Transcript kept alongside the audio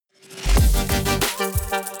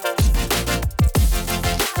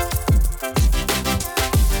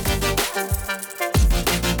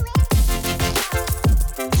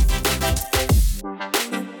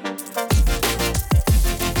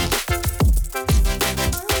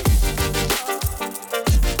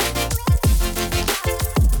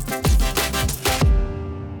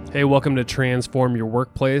Hey, welcome to Transform Your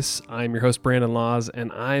Workplace. I'm your host, Brandon Laws,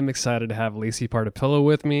 and I'm excited to have Lacey Partapillo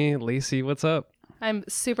with me. Lacey, what's up? I'm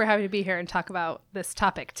super happy to be here and talk about this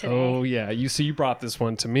topic today. Oh, yeah. You brought this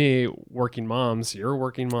one to me, working moms. You're a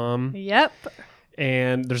working mom. Yep.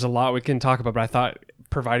 And there's a lot we can talk about, but I thought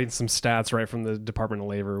providing some stats right from the Department of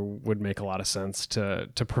Labor would make a lot of sense to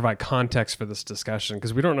provide context for this discussion,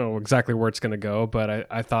 because we don't know exactly where it's going to go, but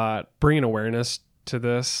I thought bringing awareness to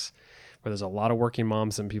this, where there's a lot of working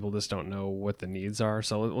moms and people just don't know what the needs are.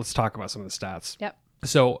 So let's talk about some of the stats. Yep.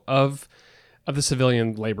 So of the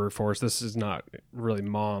civilian labor force, this is not really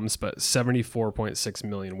moms, but 74.6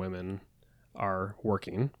 million women are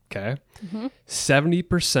working. Okay. Mm-hmm.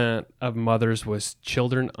 70% of mothers with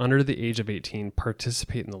children under the age of 18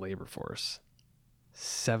 participate in the labor force.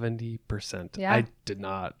 70%. Yeah. I did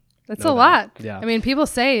not. That's know a that. lot. Yeah. I mean, people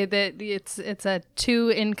say that it's a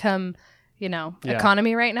two income, Yeah.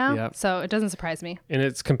 economy right now. Yep. So it doesn't surprise me. And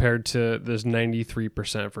it's compared to there's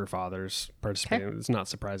 93% for fathers participating. Okay. It's not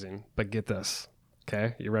surprising, but get this.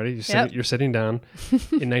 Okay. You ready? Yep. You're sitting down.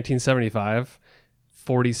 In 1975,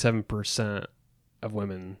 47% of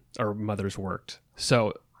women or mothers worked.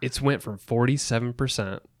 So it's went from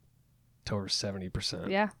 47% to over 70%.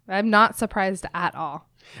 Yeah. I'm not surprised at all.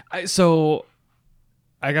 So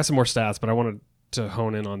I got some more stats, but I wanted to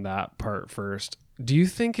hone in on that part first. Do you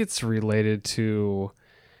think it's related to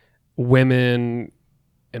women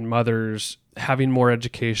and mothers having more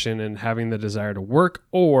education and having the desire to work,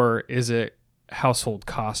 or is it household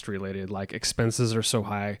cost related? Like expenses are so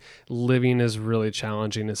high, living is really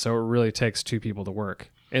challenging, and so it really takes two people to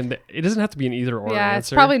work. And it doesn't have to be an either or Yeah, answer.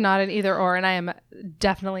 it's probably not an either or, and I am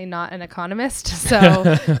definitely not an economist,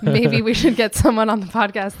 so maybe we should get someone on the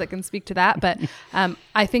podcast that can speak to that. But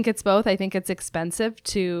I think it's both. I think it's expensive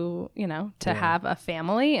to have a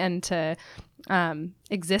family and to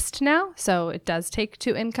exist now, so it does take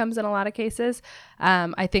two incomes in a lot of cases.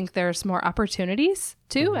 I think there's more opportunities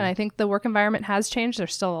too, Mm-hmm. and I think the work environment has changed.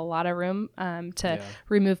 There's still a lot of room to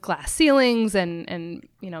remove glass ceilings and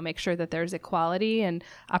make sure that there's equality and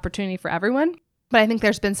opportunity for everyone. But I think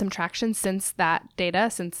there's been some traction since that data,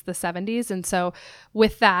 since the 70s. And so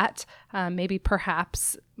with that, maybe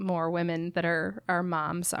perhaps more women that are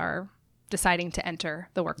moms are deciding to enter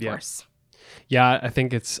the workforce. Yeah, I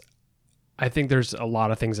think there's a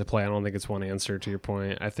lot of things at play. I don't think it's one answer to your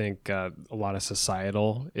point. I think a lot of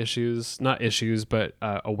societal issues, not issues, but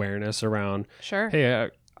awareness around, Sure. hey,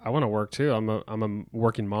 I want to work too. I'm a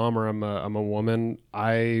working mom, or I'm a woman.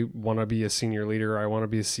 I want to be a senior leader. I want to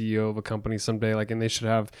be a CEO of a company someday. And they should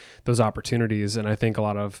have those opportunities. And I think a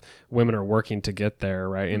lot of women are working to get there,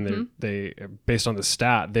 right? And Mm-hmm. they based on the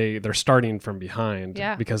stat, they're starting from behind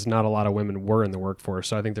because not a lot of women were in the workforce.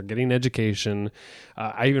 So I think they're getting education.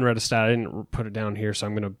 I even read a stat. I didn't put it down here, so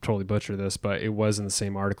I'm going to totally butcher this, but it was in the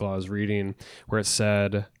same article I was reading where it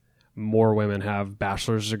said more women have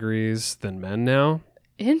bachelor's degrees than men now.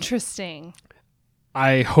 Interesting.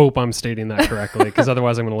 I hope I'm stating that correctly, because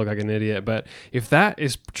otherwise I'm going to look like an idiot. But if that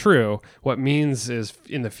is true, what it means is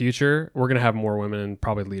in the future, we're going to have more women in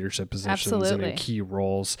probably leadership positions and Absolutely. in key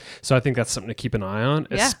roles. So I think that's something to keep an eye on,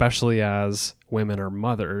 especially as women are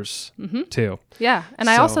mothers too. Yeah. And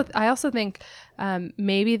So- I also think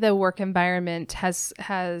maybe the work environment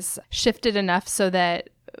has shifted enough so that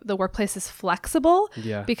the workplace is flexible.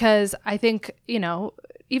 Yeah. Because I think,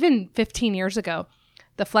 even 15 years ago,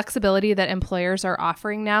 the flexibility that employers are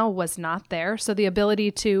offering now was not there. So the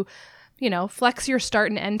ability to, flex your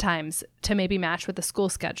start and end times to maybe match with the school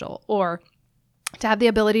schedule, or to have the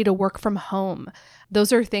ability to work from home.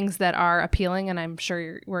 Those are things that are appealing, and I'm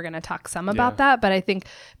sure we're going to talk some about that. But I think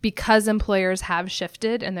because employers have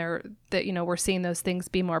shifted and we're seeing those things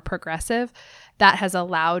be more progressive, that has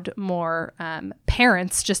allowed more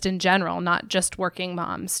parents, just in general, not just working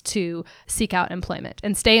moms, to seek out employment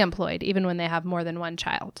and stay employed even when they have more than one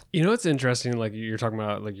child. It's interesting, like you're talking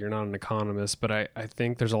about, like you're not an economist, but I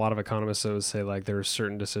think there's a lot of economists that would say like there are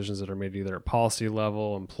certain decisions that are made either at policy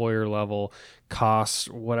level, employer level, costs,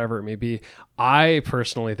 whatever it may be. I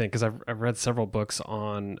personally think, because I've read several books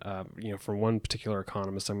on, from one particular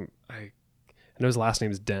economist, I know his last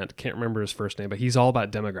name is Dent. Can't remember his first name, but he's all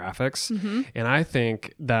about demographics. Mm-hmm. And I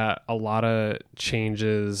think that a lot of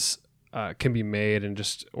changes can be made and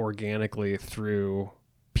just organically through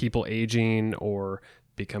people aging or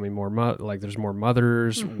becoming more there's more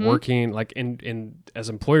mothers working. Like in as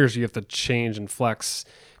employers, you have to change and flex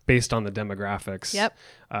based on the demographics. Yep.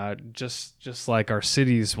 Just like our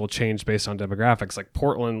cities will change based on demographics. Like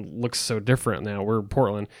Portland looks so different now.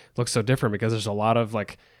 Portland looks so different because there's a lot of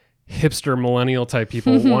like hipster millennial type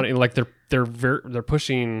people wanting, like they're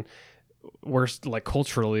pushing, we're like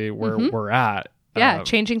culturally where we're at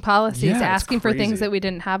changing policies, yeah, it's asking for things crazy. that we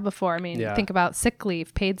didn't have before. I mean, Yeah. think about sick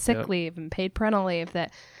leave, paid sick Yep. leave, and paid parental leave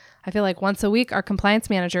that I feel like once a week our compliance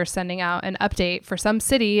manager is sending out an update for some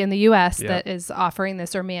city in the US Yep. that is offering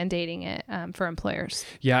this or mandating it for employers.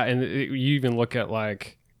 Yeah, and you even look at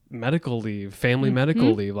like medical leave, family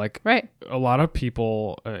medical leave. Like Right. a lot of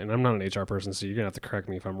people, and I'm not an HR person, so you're gonna have to correct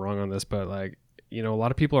me if I'm wrong on this, but like, you know, a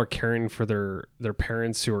lot of people are caring for their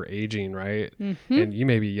parents who are aging, right? And you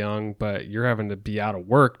may be young, but you're having to be out of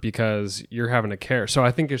work because you're having to care. So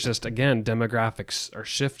I think it's just, again, demographics are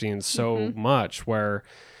shifting so much where,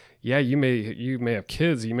 yeah, you may have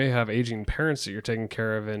kids, you may have aging parents that you're taking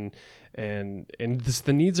care of, and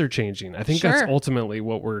the needs are changing. I think that's Sure. ultimately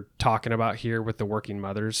what we're talking about here with the working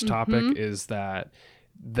mothers topic, is that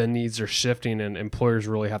the needs are shifting and employers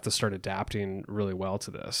really have to start adapting really well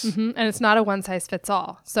to this. And it's not a one size fits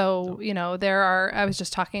all. So, you know, I was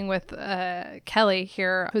just talking with Kelly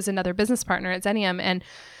here, who's another business partner at Zenium, and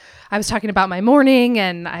I was talking about my morning,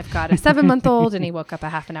 and I've got a 7-month-old and he woke up a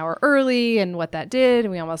half an hour early and what that did.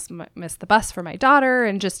 And we almost missed the bus for my daughter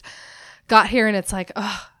and just got here. And it's like,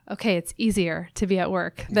 oh, okay, it's easier to be at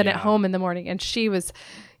work than at home in the morning. And she was,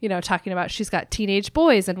 you know, talking about she's got teenage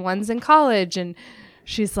boys and one's in college, and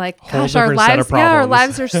she's like, gosh, our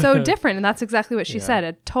lives are so different. And that's exactly what she said,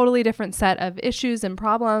 a totally different set of issues and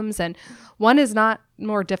problems. And one is not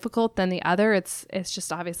more difficult than the other. It's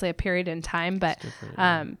just obviously a period in time. But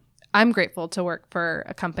I'm grateful to work for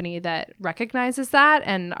a company that recognizes that.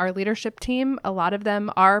 And our leadership team, a lot of them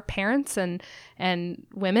are parents and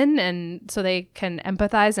women. And so they can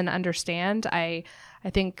empathize and understand. I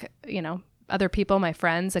think, you know, other people, my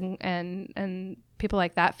friends and people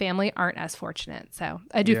like that, family, aren't as fortunate. So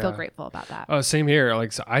I do feel grateful about that. Oh, same here.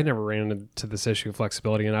 Like, so I never ran into this issue of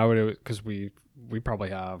flexibility, and I would, because we probably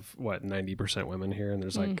have 90% women here, and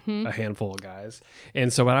there's like a handful of guys.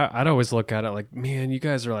 And so I'd always look at it like, man, you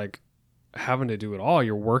guys are like having to do it all.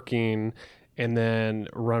 You're working and then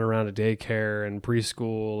run around to daycare and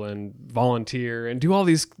preschool and volunteer and do all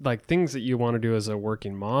these like things that you want to do as a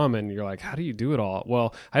working mom. And you're like, how do you do it all?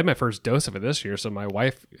 Well, I had my first dose of it this year. So my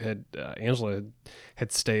wife Angela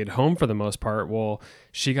had stayed home for the most part. Well,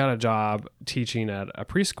 she got a job teaching at a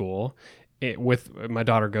preschool with my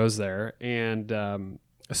daughter goes there. And,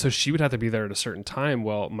 so she would have to be there at a certain time.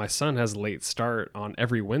 Well, my son has a late start on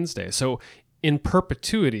every Wednesday. So in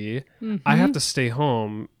perpetuity, I have to stay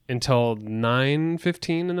home until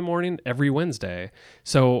 9:15 in the morning every Wednesday.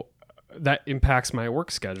 So that impacts my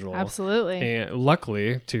work schedule. Absolutely. And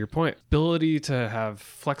luckily, to your point, ability to have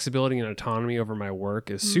flexibility and autonomy over my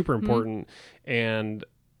work is super important. And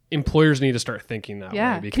employers need to start thinking that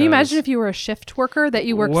way. Because can you imagine if you were a shift worker that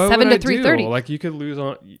you worked what 7 would to I do? 3:30? Like you could lose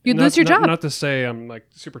on. You'd lose your job. Not to say I'm like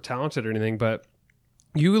super talented or anything, but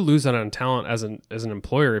you would lose out on talent as an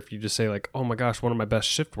employer if you just say like, oh my gosh, one of my best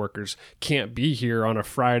shift workers can't be here on a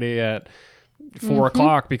Friday at 4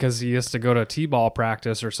 o'clock because he has to go to t-ball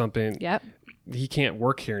practice or something. Yep. He can't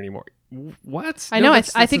work here anymore. What? I know. I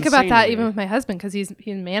think about that even with my husband, because he's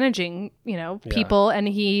managing, you know, people, and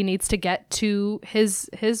he needs to get to his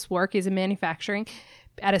work. He's in manufacturing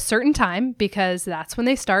at a certain time because that's when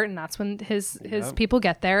they start and that's when his people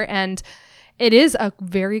get there. And it is a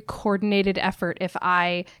very coordinated effort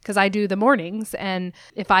because I do the mornings, and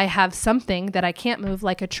if I have something that I can't move,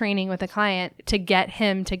 like a training with a client, to get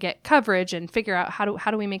him to get coverage and figure out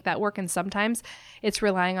how do we make that work. And sometimes it's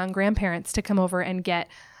relying on grandparents to come over and get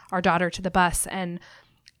our daughter to the bus. And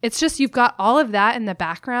it's just, you've got all of that in the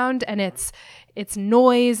background, and it's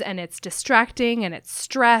noise, and it's distracting, and it's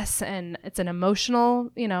stress, and it's an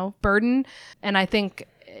emotional, you know, burden. And I think,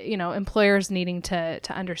 you know, employers needing to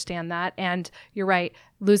understand that. And you're right,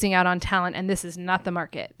 losing out on talent. And this is not the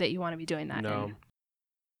market that you want to be doing that in.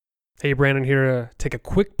 Hey, Brandon here to take a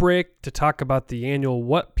quick break to talk about the annual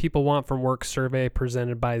What People Want from Work survey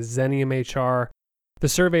presented by Zenium HR. The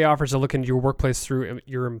survey offers a look into your workplace through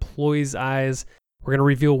your employees' eyes. We're going to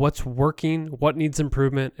reveal what's working, what needs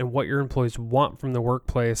improvement, and what your employees want from the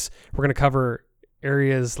workplace. We're going to cover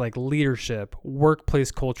areas like leadership, workplace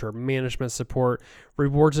culture, management support,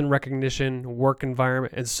 rewards and recognition, work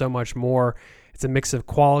environment, and so much more. It's a mix of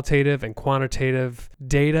qualitative and quantitative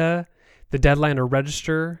data. The deadline to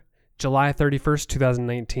register, July 31st,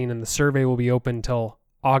 2019, and the survey will be open until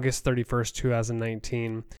August 31st,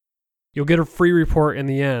 2019. You'll get a free report in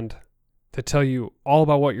the end to tell you all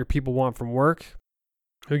about what your people want from work.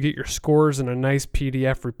 You'll get your scores in a nice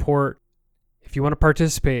PDF report. If you want to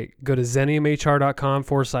participate, go to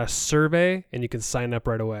zeniumhr.com/survey and you can sign up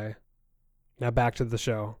right away. Now back to the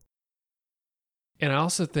show. And I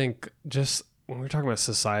also think, just when we're talking about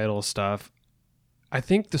societal stuff, I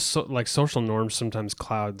think like social norms sometimes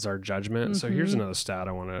clouds our judgment. So here's another stat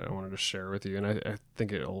I wanted to share with you, and I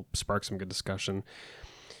think it'll spark some good discussion.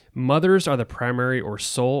 Mothers are the primary or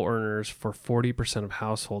sole earners for 40% of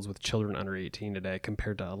households with children under 18 today,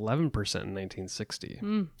 compared to 11% in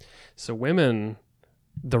 1960. So women,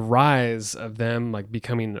 the rise of them like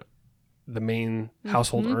becoming the main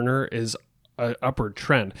household earner is an upward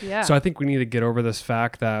trend. Yeah. So I think we need to get over this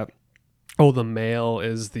fact that the male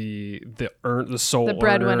is the sole The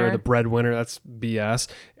breadwinner. earner, the breadwinner. That's BS.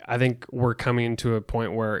 I think we're coming to a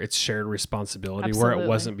point where it's shared responsibility where it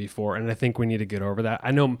wasn't before, and I think we need to get over that. I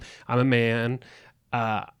know I'm a man.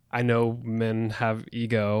 I know men have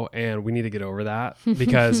ego, and we need to get over that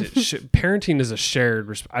because parenting is a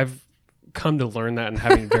shared. I've come to learn that in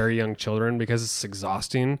having very young children because it's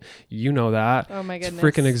exhausting. You know that. Oh my goodness.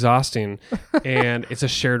 It's freaking exhausting. And it's a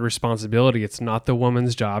shared responsibility. It's not the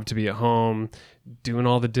woman's job to be at home doing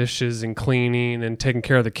all the dishes and cleaning and taking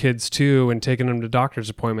care of the kids too and taking them to doctor's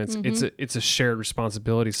appointments. It's a shared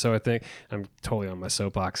responsibility. So I think I'm totally on my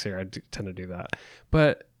soapbox here. I tend to do that.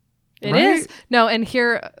 But it is. No, and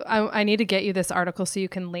here I need to get you this article so you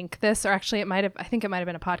can link this, or actually I think it might have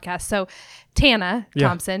been a podcast. So Tana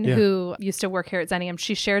Thompson, who used to work here at Xenium,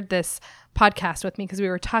 she shared this podcast with me because we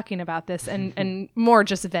were talking about this and more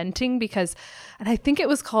just venting and I think it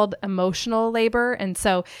was called emotional labor. And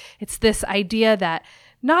so it's this idea that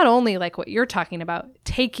not only like what you're talking about,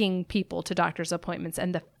 taking people to doctor's appointments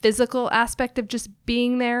and the physical aspect of just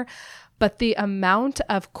being there, but the amount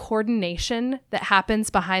of coordination that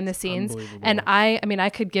happens behind the scenes. And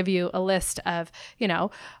I could give you a list of,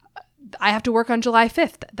 I have to work on July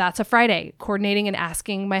 5th. That's a Friday, coordinating and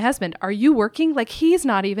asking my husband, are you working? Like, he's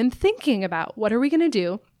not even thinking about what are we going to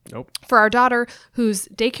do? Nope. For our daughter, whose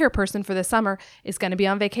daycare person for the summer is going to be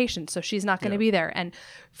on vacation, so she's not going to be there, and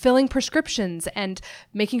filling prescriptions and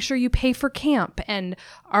making sure you pay for camp and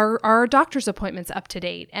our doctor's appointments up to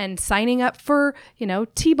date and signing up for,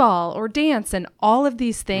 T-ball or dance and all of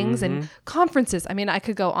these things and conferences. I mean, I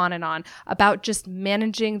could go on and on about just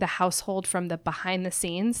managing the household from the behind the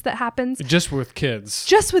scenes that happens. Just with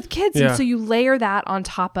kids. Yeah. And so you layer that on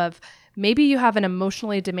top of maybe you have an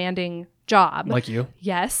emotionally demanding job. Like you.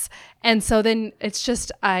 Yes. And so then it's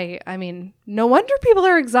just, I mean, no wonder people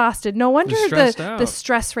are exhausted. No wonder the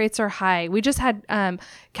stress rates are high. We just had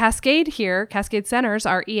Cascade Centers,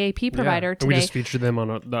 our EAP provider today. We just featured them on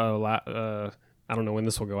I don't know when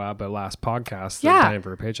this will go out, but last podcast, Dying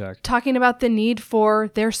for a Paycheck. Talking about the need for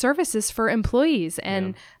their services for employees.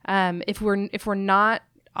 And if we're not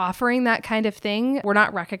offering that kind of thing, we're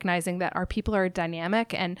not recognizing that our people are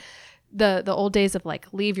dynamic, and the old days of like,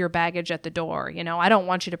 leave your baggage at the door. I don't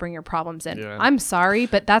want you to bring your problems in. Yeah. I'm sorry,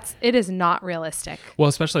 but it is not realistic. Well,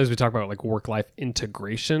 especially as we talk about like work-life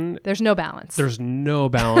integration. There's no balance.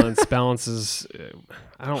 Balance is,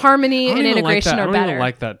 harmony and integration are better. I don't even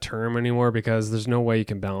like that term anymore because there's no way you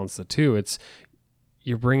can balance the two.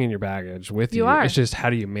 You're bringing your baggage with you. It's just how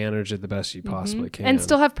do you manage it the best you possibly can. And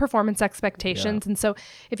still have performance expectations. Yeah. And so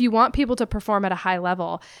if you want people to perform at a high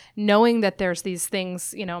level, knowing that there's these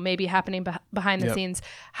things, maybe happening behind the scenes,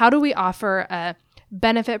 how do we offer a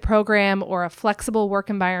benefit program or a flexible work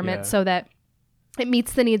environment so that it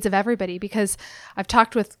meets the needs of everybody? Because I've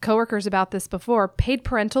talked with coworkers about this before. Paid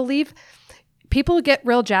parental leave, people get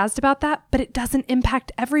real jazzed about that, but it doesn't impact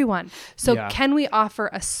everyone. So can we offer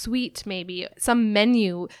a suite, maybe some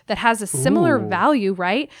menu that has a similar value,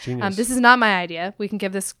 right? This is not my idea. We can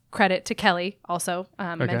give this credit to Kelly, also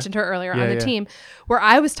mentioned her earlier on the team, where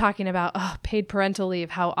I was talking about paid parental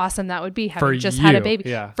leave, how awesome that would be having just had a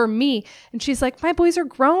baby. For me. And she's like, my boys are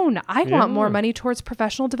grown. I want more money towards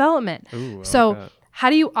professional development. So how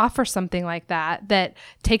do you offer something like that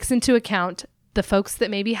takes into account the folks that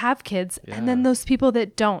maybe have kids and then those people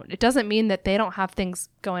that don't? It doesn't mean that they don't have things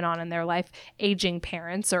going on in their life, aging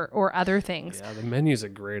parents or other things. Yeah, the menu's a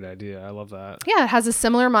great idea. I love that. Yeah, it has a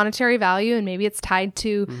similar monetary value, and maybe it's tied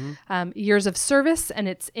to years of service, and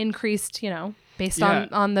it's increased, based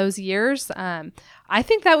on those years. I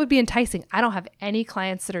think that would be enticing. I don't have any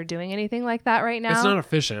clients that are doing anything like that right now. It's not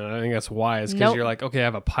efficient. I think that's why. It's because you're like, okay, I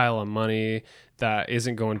have a pile of money that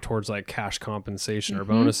isn't going towards like cash compensation or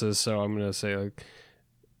bonuses. So I'm going to say like,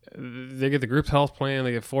 they get the group health plan,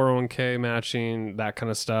 they get 401k matching, that kind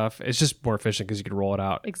of stuff. It's just more efficient because you could roll it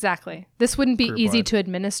out. Exactly. This wouldn't be easy to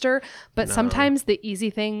administer, but sometimes the easy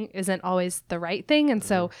thing isn't always the right thing. And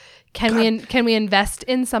so can we invest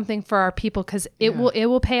in something for our people? Because it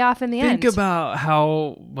will pay off in the end. Think about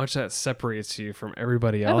how much that separates you from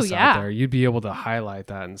everybody else out there. You'd be able to highlight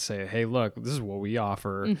that and say, hey, look, this is what we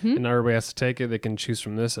offer. And everybody has to take it. They can choose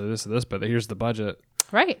from this or this or this, but here's the budget.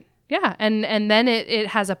 Right. Yeah. And then it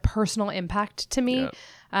has a personal impact to me.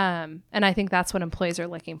 Yeah. And I think that's what employees are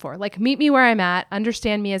looking for. Like, meet me where I'm at,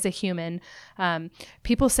 understand me as a human.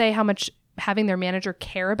 People say how much having their manager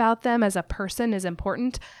care about them as a person is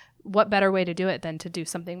important. What better way to do it than to do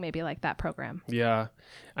something maybe like that program? Yeah.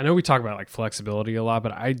 I know we talk about like flexibility a lot,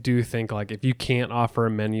 but I do think like if you can't offer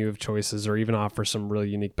a menu of choices or even offer some really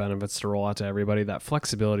unique benefits to roll out to everybody, that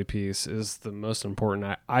flexibility piece is the most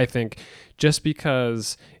important. I think just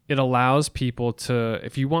because it allows people to,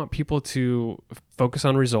 if you want people to focus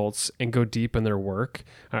on results and go deep in their work,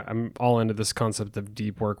 I'm all into this concept of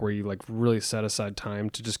deep work where you like really set aside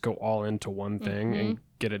time to just go all into one thing and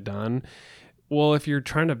get it done. Well, if you're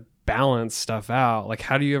trying to balance stuff out, like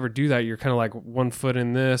how do you ever do that? You're kind of like one foot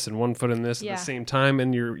in this and one foot in this at the same time,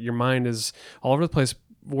 and your mind is all over the place.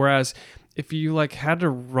 Whereas if you like had to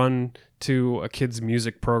run to a kid's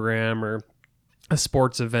music program or a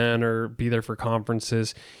sports event or be there for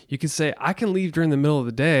conferences, you could say, I can leave during the middle of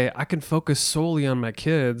the day. I can focus solely on my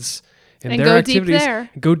kids and their go activities,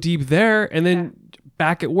 deep there. And then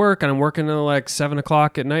back at work, and I'm working until like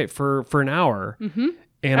 7:00 at night for an hour. Mm-hmm.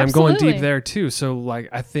 And Absolutely. I'm going deep there too. So like,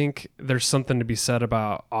 I think there's something to be said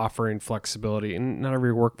about offering flexibility, and not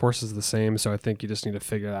every workforce is the same. So I think you just need to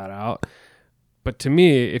figure that out. But to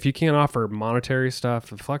me, if you can't offer monetary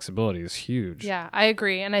stuff, the flexibility is huge. Yeah, I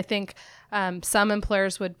agree. And I think some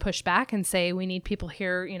employers would push back and say, we need people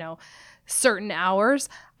here, certain hours.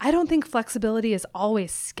 I don't think flexibility is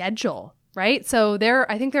always schedule. Right. So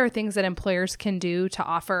I think there are things that employers can do to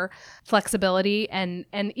offer flexibility and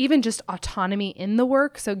even just autonomy in the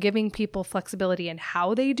work. So giving people flexibility in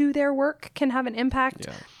how they do their work can have an impact.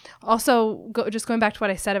 Yeah. Also, just going back to what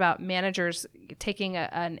I said about managers taking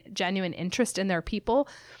a genuine interest in their people,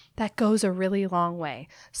 that goes a really long way.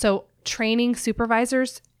 So training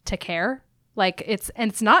supervisors to care. Like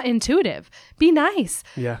it's not intuitive. Be nice.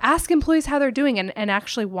 Yeah. Ask employees how they're doing and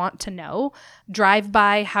actually want to know. Drive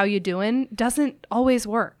by how you doing doesn't always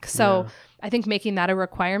work. So I think making that a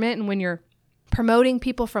requirement, and when you're promoting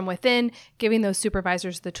people from within, giving those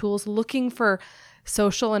supervisors the tools, looking for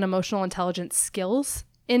social and emotional intelligence skills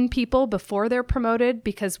in people before they're promoted,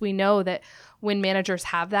 because we know that when managers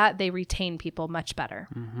have that, they retain people much better.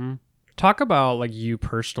 Mm-hmm. Talk about like you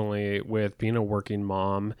personally with being a working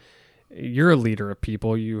mom. You're a leader of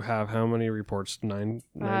people. You have how many reports? Nine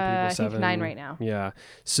people, I seven? think 9 right now. Yeah.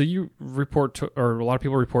 So you report to, or a lot of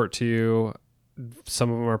people report to you.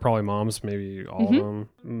 Some of them are probably moms, maybe all of them.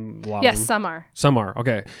 A lot Yes, of them. some are. Some are.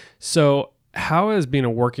 Okay. So how has being a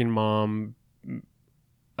working mom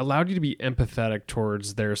allowed you to be empathetic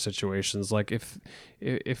towards their situations? Like if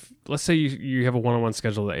let's say you have a one-on-one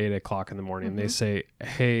schedule at 8:00 in the morning, and they say,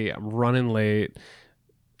 hey, I'm running late.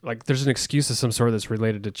 Like there's an excuse of some sort that's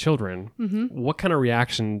related to children. Mm-hmm. What kind of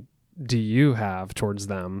reaction do you have towards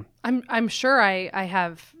them? I'm sure I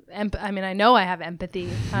have, I know I have empathy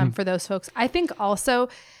for those folks. I think also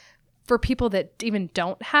for people that even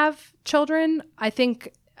don't have children, I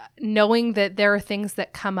think knowing that there are things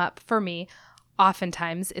that come up for me,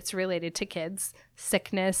 oftentimes it's related to kids,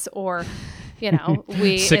 sickness, or,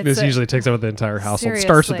 sickness usually takes over the entire household. Seriously.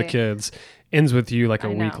 Starts with the kids, ends with you like a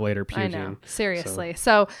week later puking. I know. Seriously.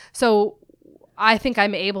 So I think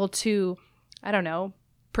I'm able to,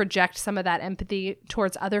 project some of that empathy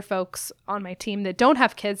towards other folks on my team that don't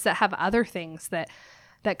have kids, that have other things that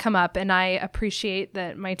come up. And I appreciate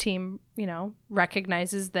that my team,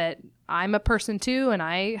 recognizes that I'm a person too, and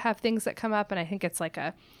I have things that come up. And I think it's like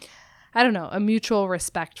a mutual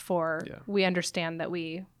respect for, we understand that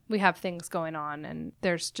we have things going on, and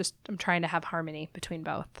I'm trying to have harmony between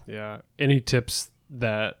both. Yeah. Any tips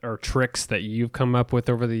that are tricks that you've come up with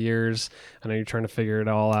over the years? I know you're trying to figure it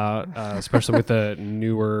all out, especially with a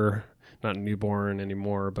newer, not newborn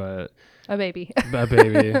anymore, but a baby.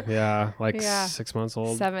 Yeah. Like 6 months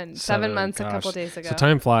old. Seven months, gosh. A couple days ago. So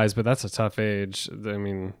time flies, but that's a tough age. I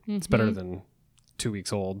mean, it's better than 2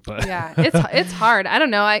 weeks old, but yeah, it's hard. I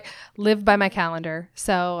don't know. I live by my calendar,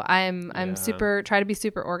 so I'm try to be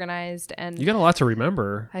super organized, and you got a lot to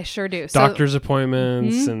remember. I sure do. Doctor's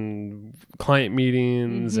appointments and client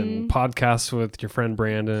meetings and podcasts with your friend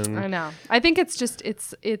Brandon. I know. I think it's just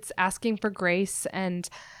it's asking for grace and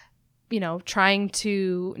trying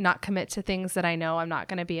to not commit to things that I know I'm not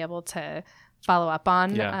going to be able to follow up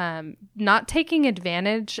on. Yeah. Not taking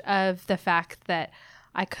advantage of the fact that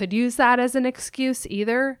I could use that as an excuse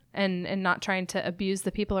either, and not trying to abuse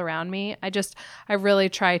the people around me. I really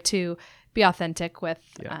try to be authentic with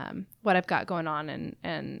what I've got going on,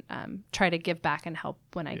 and try to give back and help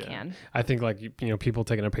when I can. I think like, people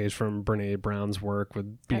taking a page from Brene Brown's work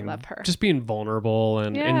with being, I love her. Just being vulnerable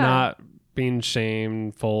and not being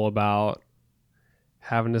shameful about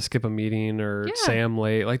having to skip a meeting or Yeah. say I'm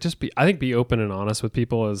late. Like just I think be open and honest with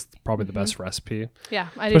people is probably the best recipe. Yeah,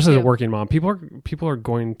 I do Especially as a too. working mom. People are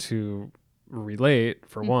going to relate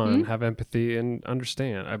for one, have empathy and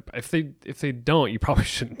understand. If they don't, you probably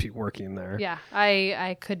shouldn't be working there. Yeah,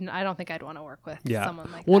 I couldn't. I don't think I'd want to work with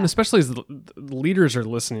someone like Well, and that. especially as the leaders are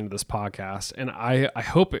listening to this podcast, and I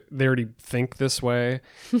hope they already think this way,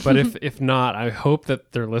 but if not, I hope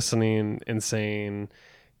that they're listening and saying,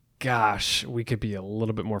 gosh, we could be a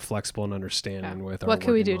little bit more flexible and understanding with our What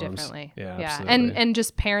could we do working moms. differently? Yeah, yeah, absolutely. and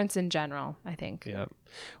just parents in general, I think. Yeah.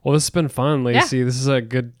 Well, this has been fun, Lacey. This is a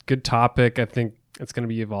good topic. I think it's going to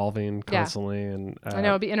be evolving constantly, and I know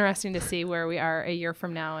it'll be interesting to see where we are a year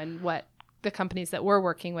from now and what the companies that we're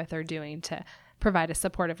working with are doing to provide a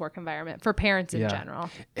supportive work environment for parents in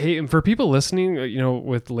general. Hey, and for people listening,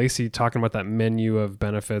 with Lacey talking about that menu of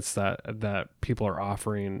benefits that people are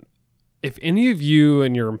offering, if any of you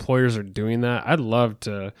and your employers are doing that, I'd love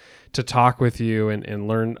to talk with you and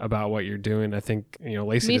learn about what you're doing. I think,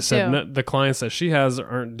 Lacey just said the clients that she has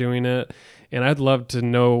aren't doing it, and I'd love to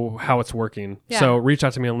know how it's working. Yeah. So reach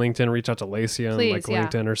out to me on LinkedIn, reach out to Lacey on Please,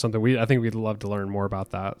 LinkedIn or something. I think we'd love to learn more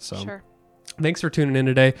about that. So Sure. Thanks for tuning in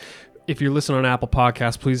today. If you're listening on Apple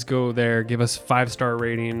Podcasts, please go there, give us 5-star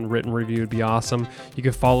rating, written review would be awesome. You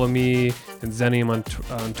can follow me and Zenium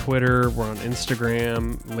on Twitter. We're on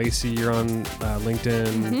Instagram. Lacey, you're on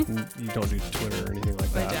LinkedIn. You don't do Twitter or anything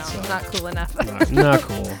like that. I don't. So Not cool enough. not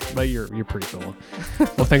cool, but you're pretty cool.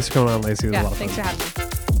 Well, thanks for coming on, Lacey. It was a lot of fun. Thanks for having me.